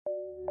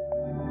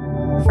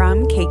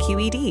from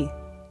KQED.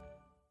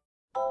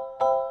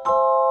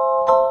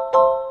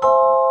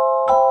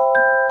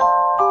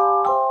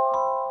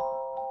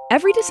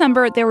 Every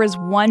December, there is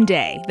one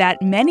day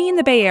that many in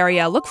the Bay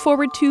Area look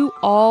forward to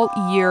all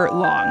year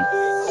long.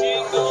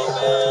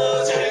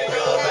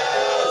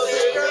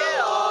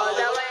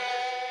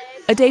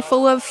 A day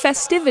full of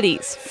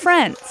festivities,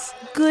 friends,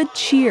 good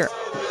cheer.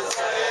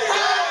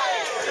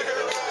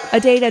 A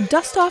day to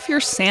dust off your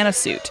Santa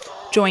suit,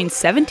 join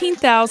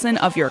 17,000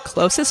 of your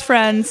closest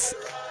friends,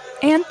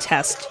 and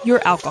test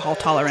your alcohol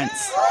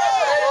tolerance.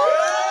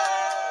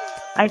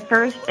 I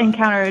first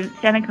encountered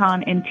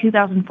SantaCon in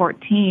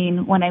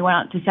 2014 when I went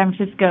out to San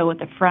Francisco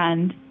with a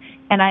friend,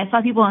 and I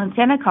saw people in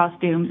Santa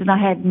costumes, and I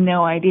had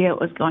no idea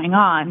what was going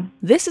on.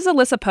 This is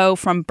Alyssa Poe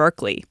from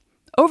Berkeley.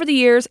 Over the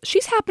years,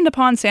 she's happened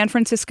upon San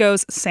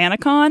Francisco's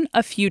SantaCon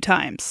a few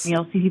times.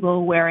 You'll see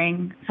people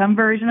wearing some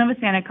version of a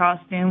Santa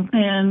costume,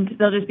 and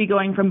they'll just be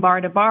going from bar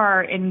to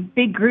bar in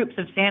big groups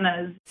of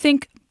Santas.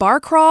 Think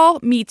bar crawl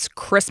meets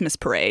Christmas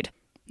parade.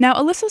 Now,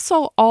 Alyssa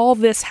saw all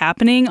this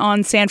happening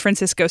on San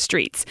Francisco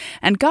streets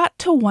and got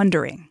to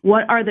wondering,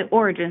 what are the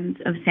origins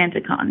of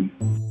SantaCon?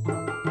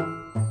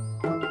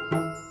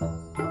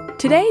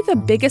 Today, the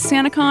biggest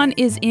SantaCon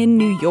is in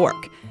New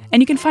York,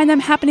 and you can find them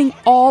happening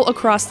all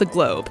across the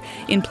globe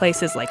in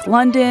places like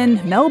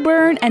London,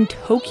 Melbourne, and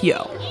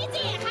Tokyo.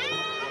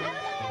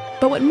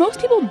 But what most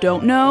people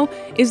don't know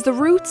is the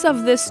roots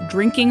of this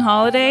drinking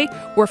holiday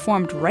were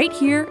formed right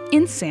here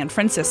in San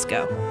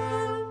Francisco.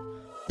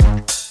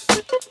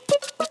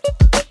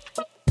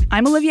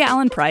 I'm Olivia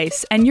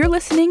Allen-Price, and you're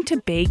listening to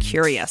Bay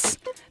Curious.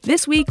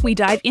 This week, we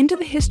dive into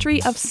the history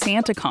of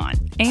SantaCon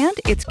and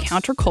its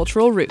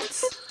countercultural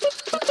roots.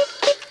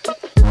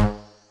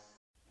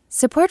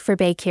 Support for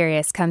Bay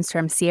Curious comes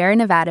from Sierra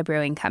Nevada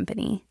Brewing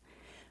Company.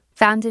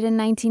 Founded in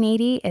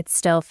 1980, it's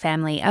still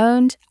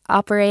family-owned,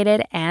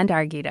 operated, and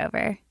argued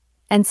over.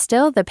 And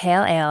still the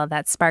pale ale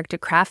that sparked a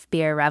craft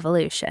beer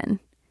revolution.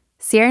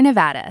 Sierra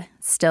Nevada,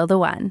 still the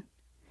one.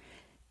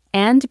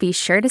 And be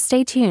sure to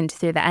stay tuned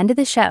through the end of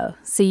the show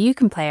so you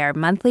can play our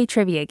monthly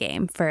trivia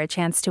game for a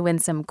chance to win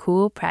some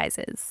cool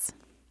prizes.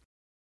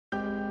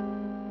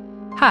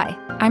 Hi,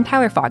 I'm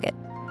Tyler Foggett.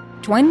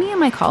 Join me and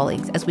my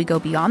colleagues as we go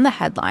beyond the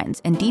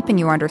headlines and deepen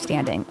your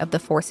understanding of the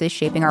forces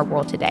shaping our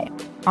world today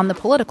on The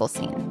Political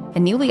Scene, a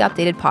newly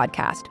updated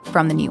podcast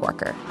from The New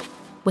Yorker.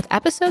 With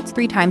episodes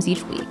 3 times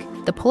each week,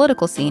 The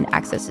Political Scene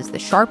accesses the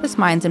sharpest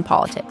minds in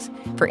politics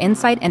for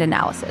insight and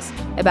analysis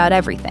about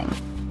everything,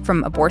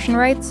 from abortion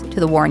rights to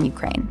the war in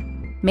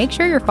Ukraine. Make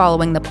sure you're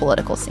following The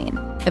Political Scene,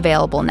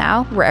 available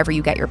now wherever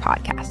you get your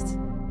podcasts.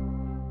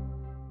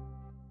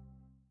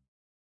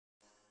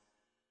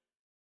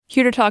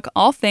 Here to talk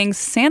all things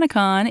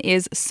SantaCon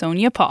is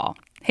Sonia Paul.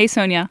 Hey,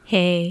 Sonia.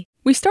 Hey.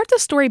 We start the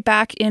story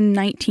back in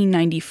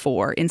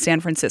 1994 in San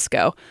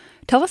Francisco.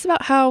 Tell us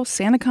about how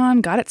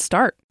SantaCon got its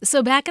start.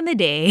 So back in the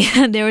day,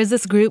 there was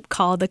this group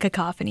called the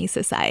Cacophony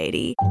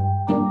Society.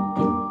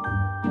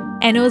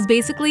 And it was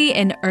basically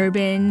an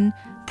urban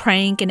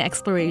prank and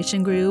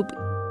exploration group.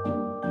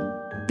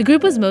 The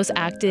group was most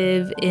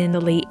active in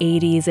the late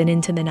 80s and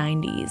into the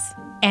 90s.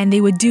 And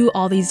they would do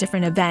all these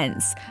different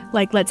events,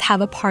 like let's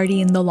have a party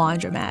in the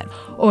laundromat,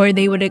 or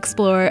they would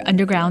explore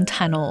underground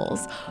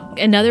tunnels.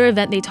 Another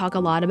event they talk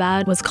a lot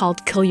about was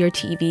called Kill Your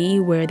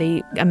TV, where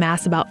they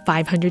amassed about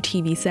 500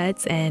 TV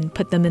sets and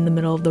put them in the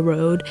middle of the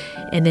road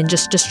and then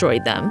just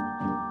destroyed them.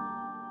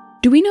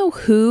 Do we know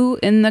who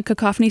in the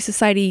Cacophony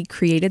Society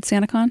created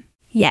SantaCon?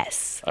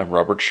 Yes. I'm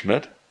Robert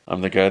Schmidt.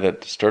 I'm the guy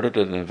that started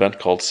an event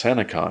called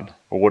SantaCon,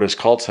 or what is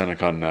called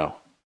SantaCon now.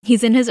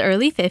 He's in his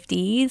early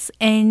 50s,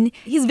 and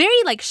he's very,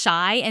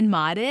 shy and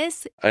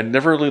modest. I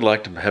never really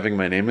liked him having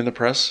my name in the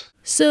press.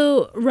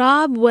 So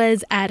Rob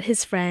was at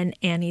his friend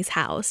Annie's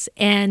house,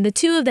 and the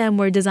two of them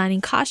were designing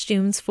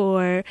costumes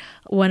for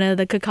one of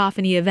the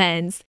Cacophony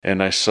events.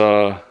 And I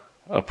saw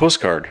a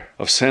postcard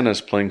of Santa's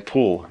playing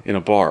pool in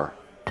a bar.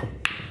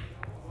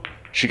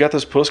 She got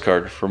this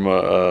postcard from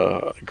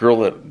a girl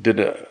that did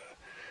a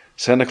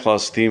Santa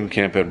Claus theme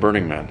camp at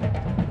Burning Man.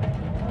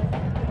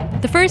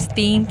 The first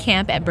theme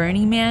camp at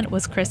Burning Man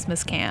was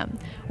Christmas Camp,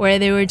 where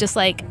they were just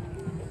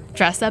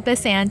dress up as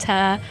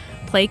Santa,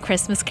 play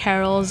Christmas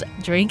carols,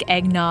 drink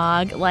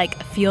eggnog,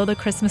 feel the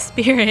Christmas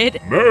spirit.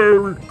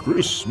 Merry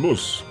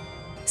Christmas.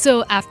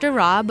 So after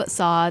Rob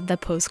saw the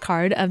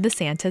postcard of the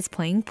Santas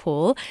playing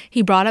pool,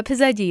 he brought up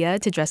his idea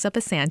to dress up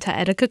as Santa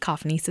at a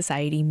Cacophony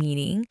Society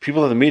meeting.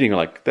 People at the meeting are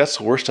like, that's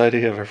the worst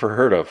idea I've ever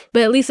heard of.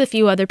 But at least a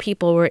few other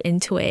people were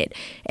into it.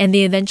 And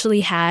they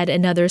eventually had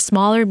another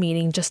smaller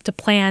meeting just to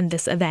plan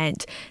this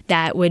event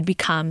that would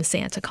become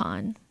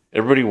SantaCon.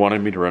 Everybody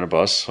wanted me to rent a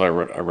bus, so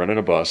I rented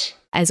a bus.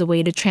 As a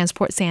way to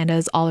transport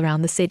Santas all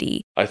around the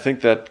city. I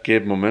think that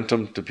gave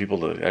momentum to people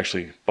to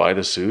actually buy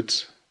the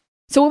suits.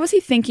 So what was he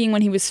thinking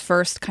when he was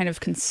first kind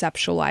of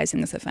conceptualizing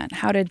this event?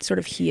 How did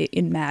he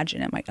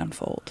imagine it might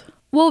unfold?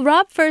 Well,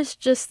 Rob first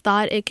just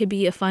thought it could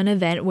be a fun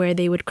event where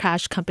they would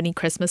crash company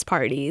Christmas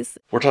parties.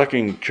 We're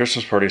talking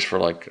Christmas parties for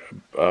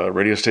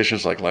radio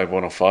stations like Live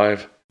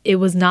 105. It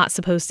was not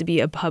supposed to be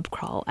a pub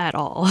crawl at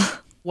all.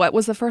 What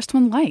was the first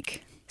one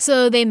like?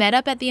 So they met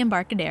up at the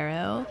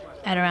Embarcadero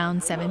at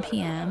around 7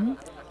 p.m.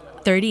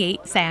 38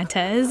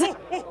 Santas.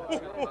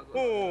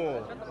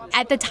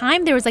 At the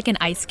time, there was like an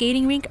ice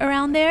skating rink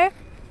around there.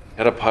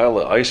 Had a pile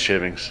of ice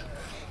shavings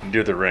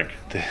near the rink.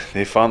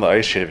 They found the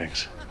ice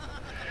shavings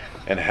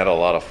and had a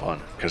lot of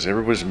fun because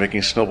everybody's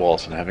making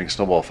snowballs and having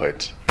snowball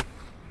fights.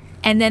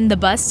 And then the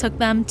bus took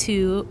them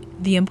to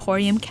the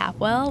Emporium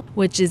Capwell,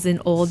 which is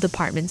an old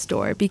department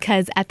store,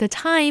 because at the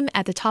time,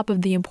 at the top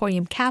of the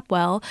Emporium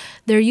Capwell,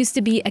 there used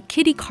to be a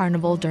kiddie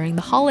carnival during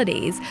the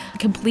holidays,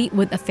 complete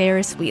with a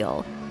Ferris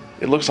wheel.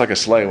 It looks like a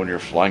sleigh when you're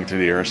flying through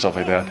the air and stuff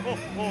like that.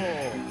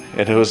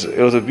 And it was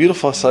a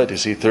beautiful sight to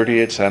see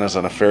 38 Santas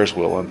on a Ferris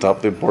wheel on top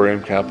of the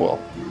Emporium Capwell.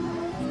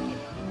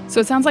 So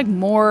it sounds like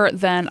more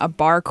than a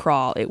bar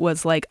crawl. It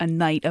was like a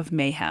night of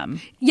mayhem.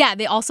 Yeah,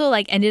 they also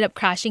ended up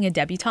crashing a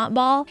debutante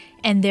ball.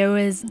 And there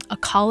was a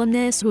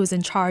columnist who was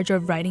in charge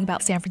of writing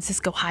about San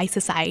Francisco high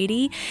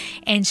society.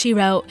 And she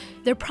wrote,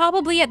 "They're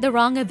probably at the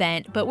wrong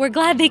event, but we're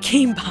glad they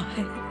came by."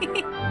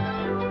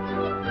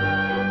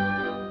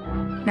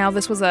 Now,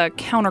 this was a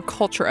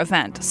counterculture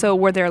event. So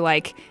were there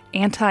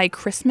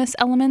anti-Christmas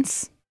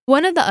elements?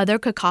 One of the other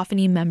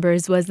Cacophony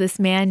members was this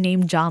man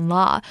named John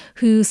Law,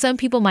 who some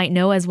people might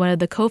know as one of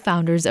the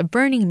co-founders of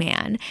Burning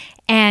Man.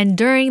 And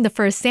during the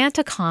first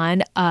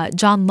SantaCon,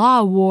 John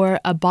Law wore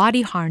a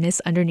body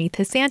harness underneath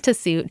his Santa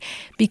suit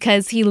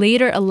because he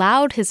later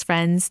allowed his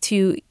friends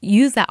to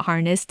use that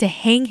harness to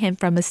hang him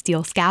from a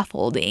steel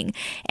scaffolding.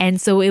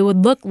 And so it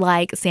would look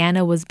like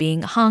Santa was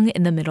being hung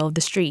in the middle of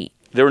the street.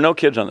 There were no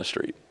kids on the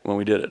street when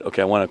we did it.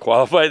 Okay, I want to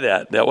qualify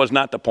that. That was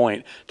not the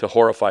point, to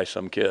horrify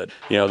some kid.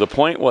 The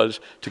point was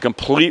to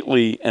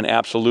completely and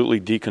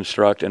absolutely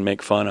deconstruct and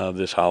make fun of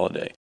this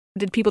holiday.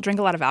 Did people drink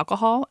a lot of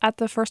alcohol at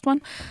the first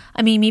one?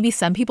 I mean, maybe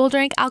some people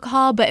drank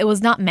alcohol, but it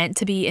was not meant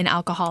to be an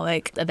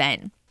alcoholic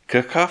event.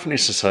 Cacophony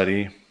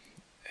Society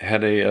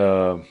had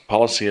a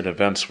policy at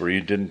events where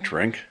you didn't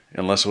drink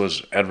unless it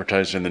was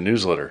advertised in the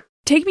newsletter.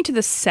 Take me to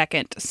the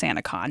second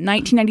SantaCon,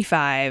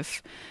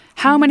 1995.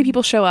 How many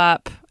people show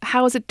up?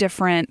 How is it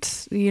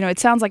different? It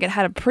sounds like it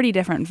had a pretty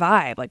different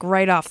vibe,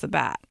 right off the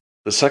bat.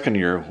 The second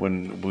year,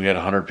 when we had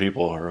 100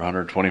 people or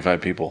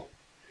 125 people,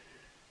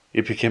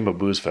 it became a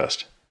booze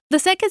fest. The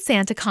second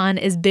SantaCon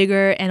is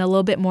bigger and a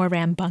little bit more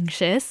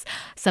rambunctious.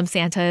 Some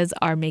Santas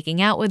are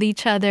making out with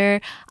each other.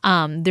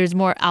 There's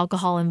more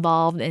alcohol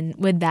involved, and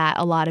with that,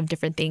 a lot of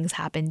different things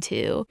happen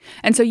too.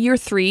 And so year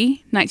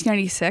 3,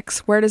 1996,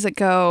 where does it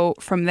go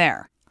from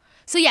there?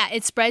 So yeah,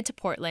 it spread to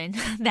Portland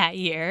that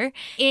year.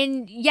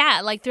 And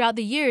throughout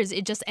the years,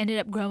 it just ended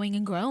up growing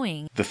and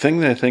growing. The thing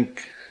that I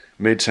think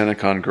made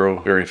SantaCon grow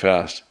very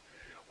fast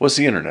was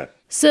the internet.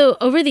 So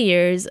over the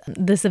years,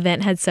 this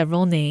event had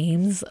several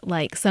names.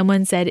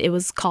 Someone said it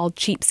was called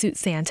Cheap Suit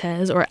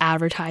Santas or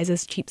advertised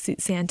as Cheap Suit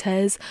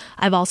Santas.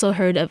 I've also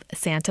heard of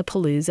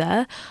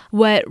Santapalooza.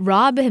 What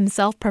Rob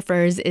himself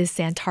prefers is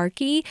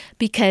Santarchy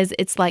because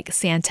it's like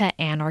Santa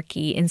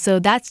anarchy. And so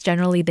that's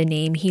generally the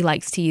name he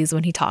likes to use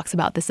when he talks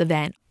about this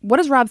event. What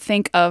does Rob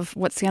think of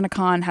what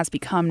SantaCon has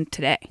become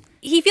today?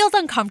 He feels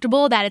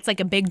uncomfortable that it's a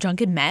big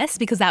drunken mess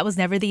because that was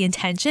never the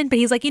intention. But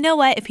he's like, you know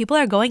what? If people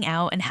are going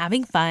out and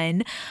having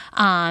fun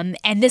and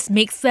this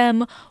makes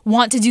them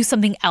want to do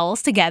something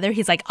else together,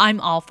 he's like, I'm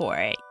all for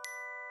it.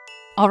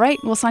 All right.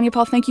 Well, Sonia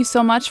Paul, thank you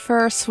so much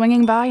for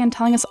swinging by and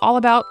telling us all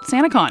about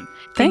SantaCon.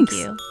 Thanks.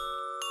 Thank you.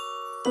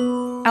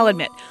 I'll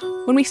admit,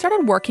 when we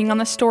started working on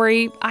this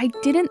story, I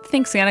didn't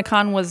think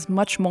SantaCon was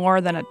much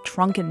more than a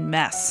drunken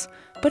mess.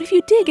 But if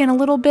you dig in a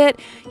little bit,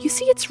 you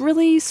see it's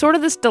really sort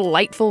of this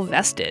delightful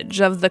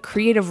vestige of the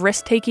creative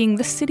risk-taking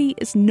the city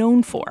is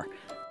known for.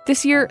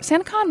 This year,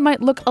 SantaCon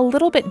might look a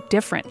little bit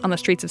different on the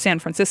streets of San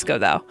Francisco,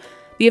 though.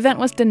 The event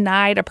was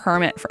denied a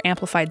permit for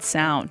amplified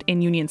sound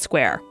in Union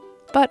Square.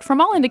 But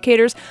from all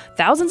indicators,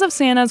 thousands of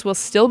Santas will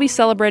still be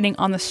celebrating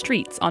on the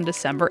streets on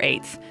December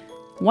 8th.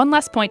 One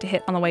last point to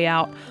hit on the way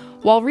out.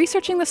 While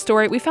researching the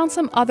story, we found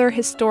some other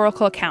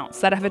historical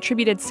accounts that have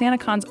attributed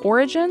SantaCon's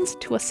origins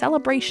to a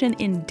celebration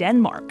in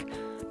Denmark.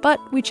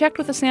 But we checked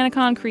with the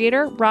SantaCon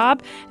creator,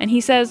 Rob, and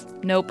he says,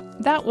 nope,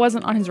 that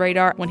wasn't on his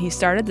radar when he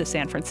started the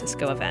San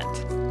Francisco event.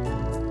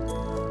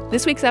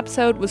 This week's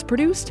episode was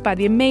produced by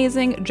the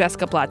amazing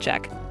Jessica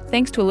Blacek.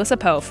 Thanks to Alyssa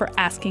Poe for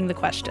asking the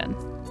question.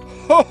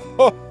 Ho,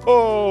 ho,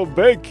 ho!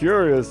 Bay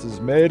Curious is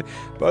made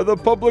by the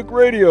Public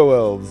Radio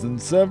Elves in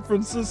San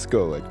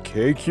Francisco at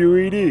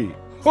KQED.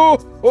 Ho,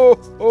 ho,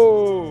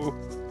 ho!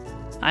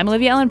 I'm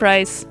Olivia Ellen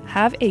Bryce.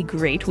 Have a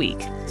great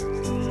week.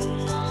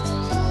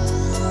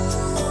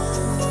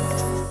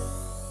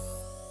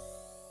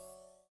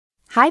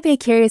 Hi, Bay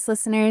Curious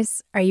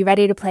listeners. Are you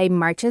ready to play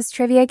March's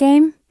trivia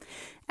game?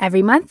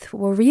 Every month,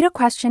 we'll read a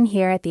question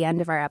here at the end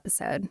of our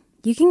episode.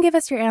 You can give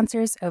us your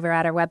answers over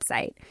at our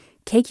website,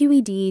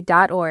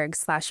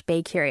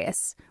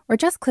 kqed.org/baycurious, or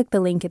just click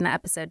the link in the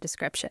episode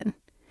description.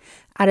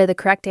 Out of the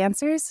correct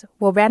answers,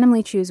 we'll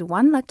randomly choose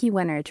one lucky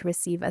winner to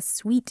receive a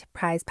sweet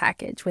prize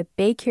package with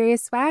Bay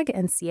Curious swag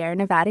and Sierra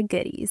Nevada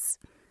goodies.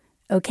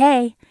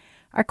 Okay,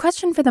 our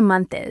question for the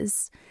month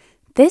is,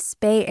 This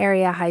Bay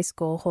Area high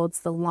school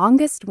holds the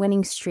longest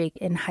winning streak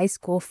in high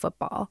school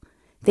football.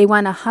 They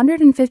won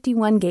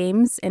 151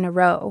 games in a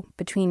row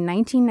between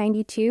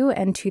 1992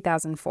 and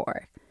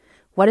 2004.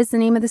 What is the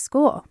name of the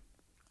school?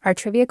 Our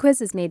trivia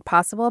quiz is made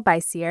possible by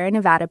Sierra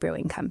Nevada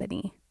Brewing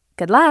Company.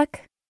 Good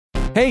luck!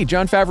 Hey,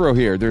 John Favreau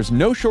here. There's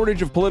no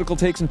shortage of political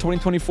takes in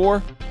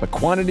 2024, but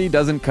quantity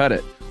doesn't cut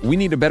it. We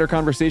need a better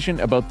conversation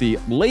about the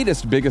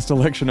latest, biggest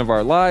election of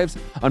our lives.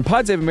 On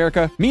Pod Save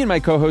America, me and my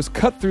co-hosts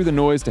cut through the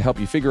noise to help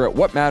you figure out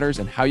what matters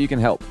and how you can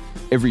help.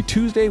 Every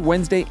Tuesday,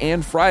 Wednesday,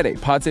 and Friday,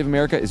 Pod Save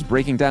America is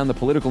breaking down the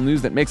political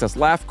news that makes us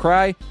laugh,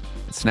 cry,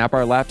 and snap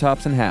our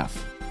laptops in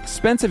half.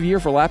 Expensive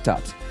year for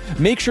laptops.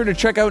 Make sure to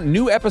check out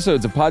new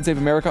episodes of Pod Save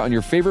America on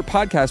your favorite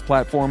podcast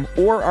platform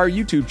or our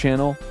YouTube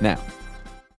channel now.